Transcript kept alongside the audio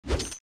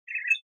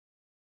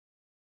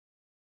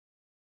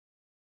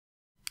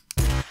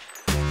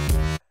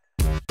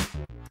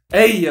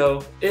Hey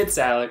yo, it's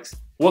Alex.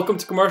 Welcome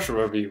to Commercial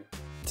Review.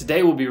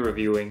 Today we'll be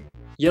reviewing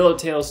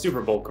Yellowtail's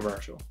Super Bowl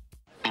commercial.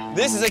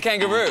 This is a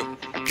kangaroo.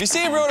 If you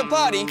see a road at a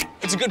party,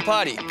 it's a good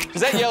party.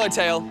 Because at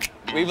Yellowtail,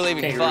 we believe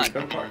in fun.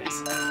 Go to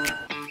parties.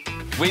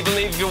 We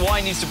believe if your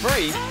wine needs to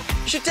breathe,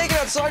 you should take it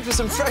outside for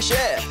some fresh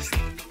air.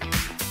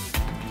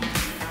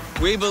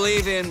 We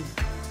believe in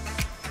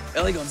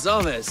Ellie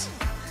Gonzalez.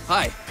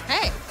 Hi.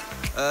 Hey.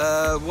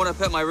 Wanna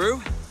pet my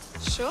Roo?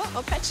 Sure,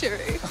 I'll pet you.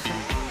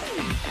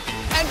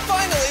 And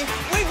finally,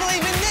 we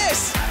believe in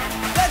this!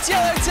 That's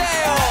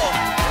Yellowtail!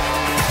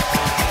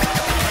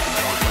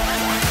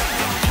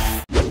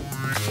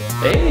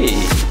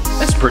 Hey,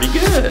 that's pretty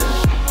good.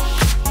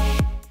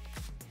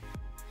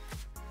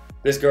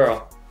 This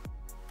girl.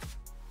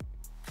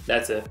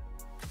 That's it.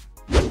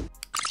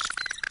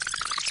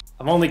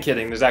 I'm only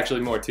kidding, there's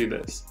actually more to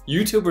this.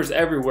 YouTubers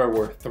everywhere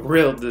were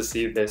thrilled to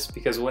see this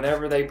because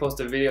whenever they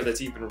post a video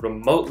that's even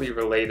remotely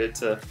related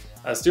to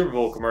a Super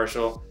Bowl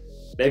commercial,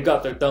 they've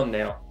got their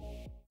thumbnail.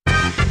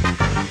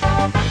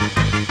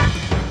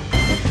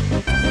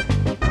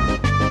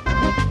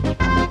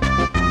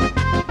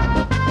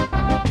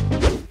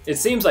 It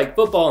seems like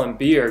football and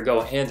beer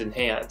go hand in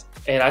hand,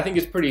 and I think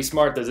it's pretty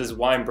smart that this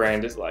wine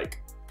brand is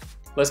like,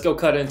 let's go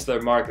cut into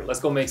their market,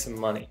 let's go make some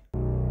money.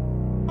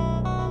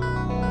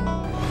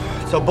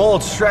 It's a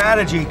bold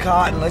strategy,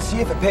 Cotton. Let's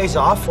see if it pays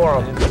off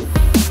for them.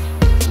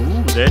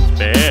 Ooh, that's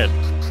bad.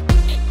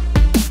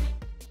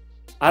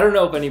 I don't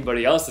know if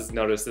anybody else has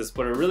noticed this,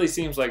 but it really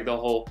seems like the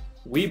whole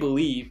 "we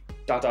believe ...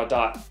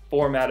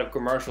 format of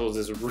commercials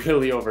is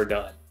really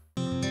overdone.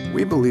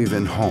 We believe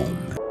in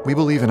home. We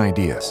believe in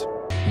ideas.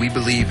 We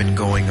believe in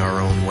going our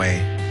own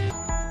way.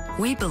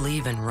 We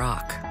believe in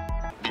rock.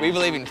 We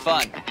believe in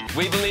fun.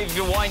 We believe if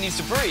your wine needs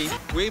to breathe.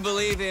 We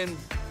believe in...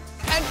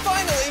 And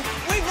finally,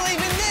 we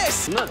believe in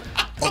this!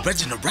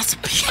 Original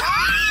recipe.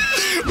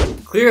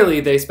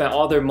 Clearly, they spent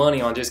all their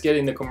money on just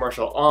getting the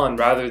commercial on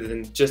rather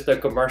than just the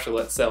commercial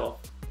itself.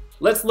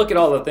 Let's look at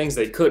all the things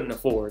they couldn't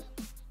afford.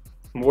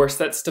 More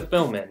sets to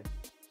film in.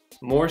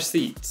 More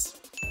seats.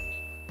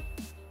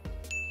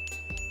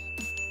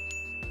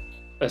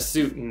 A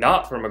suit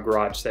not from a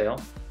garage sale.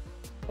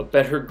 A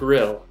better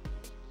grill.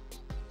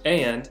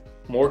 And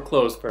more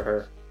clothes for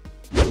her.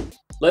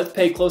 Let's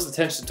pay close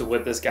attention to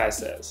what this guy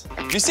says.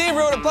 If you see a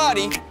road at a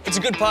party, it's a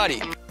good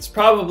party. It's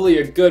probably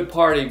a good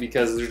party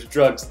because there's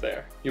drugs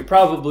there. You're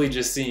probably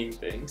just seeing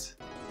things.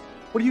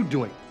 What are you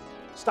doing?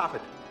 Stop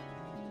it.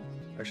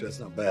 Actually, that's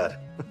not bad.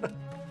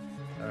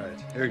 All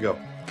right, here you go.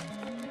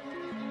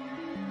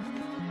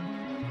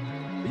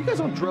 Are you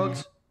guys on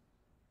drugs?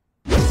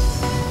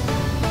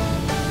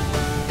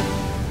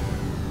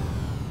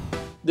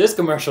 This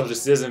commercial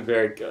just isn't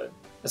very good,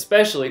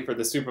 especially for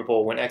the Super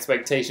Bowl when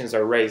expectations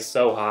are raised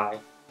so high.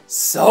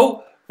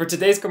 So, for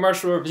today's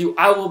commercial review,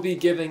 I will be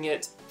giving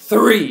it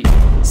 3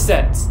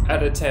 sets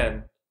out of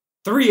 10.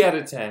 3 out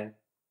of 10.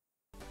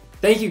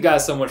 Thank you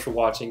guys so much for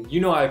watching. You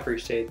know I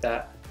appreciate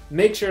that.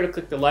 Make sure to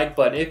click the like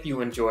button if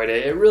you enjoyed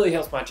it. It really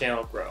helps my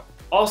channel grow.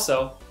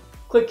 Also,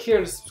 click here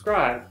to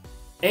subscribe.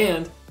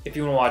 And if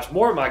you want to watch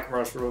more of my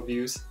commercial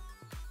reviews,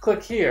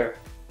 click here.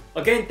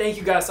 Again, thank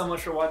you guys so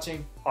much for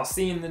watching. I'll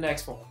see you in the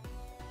next one.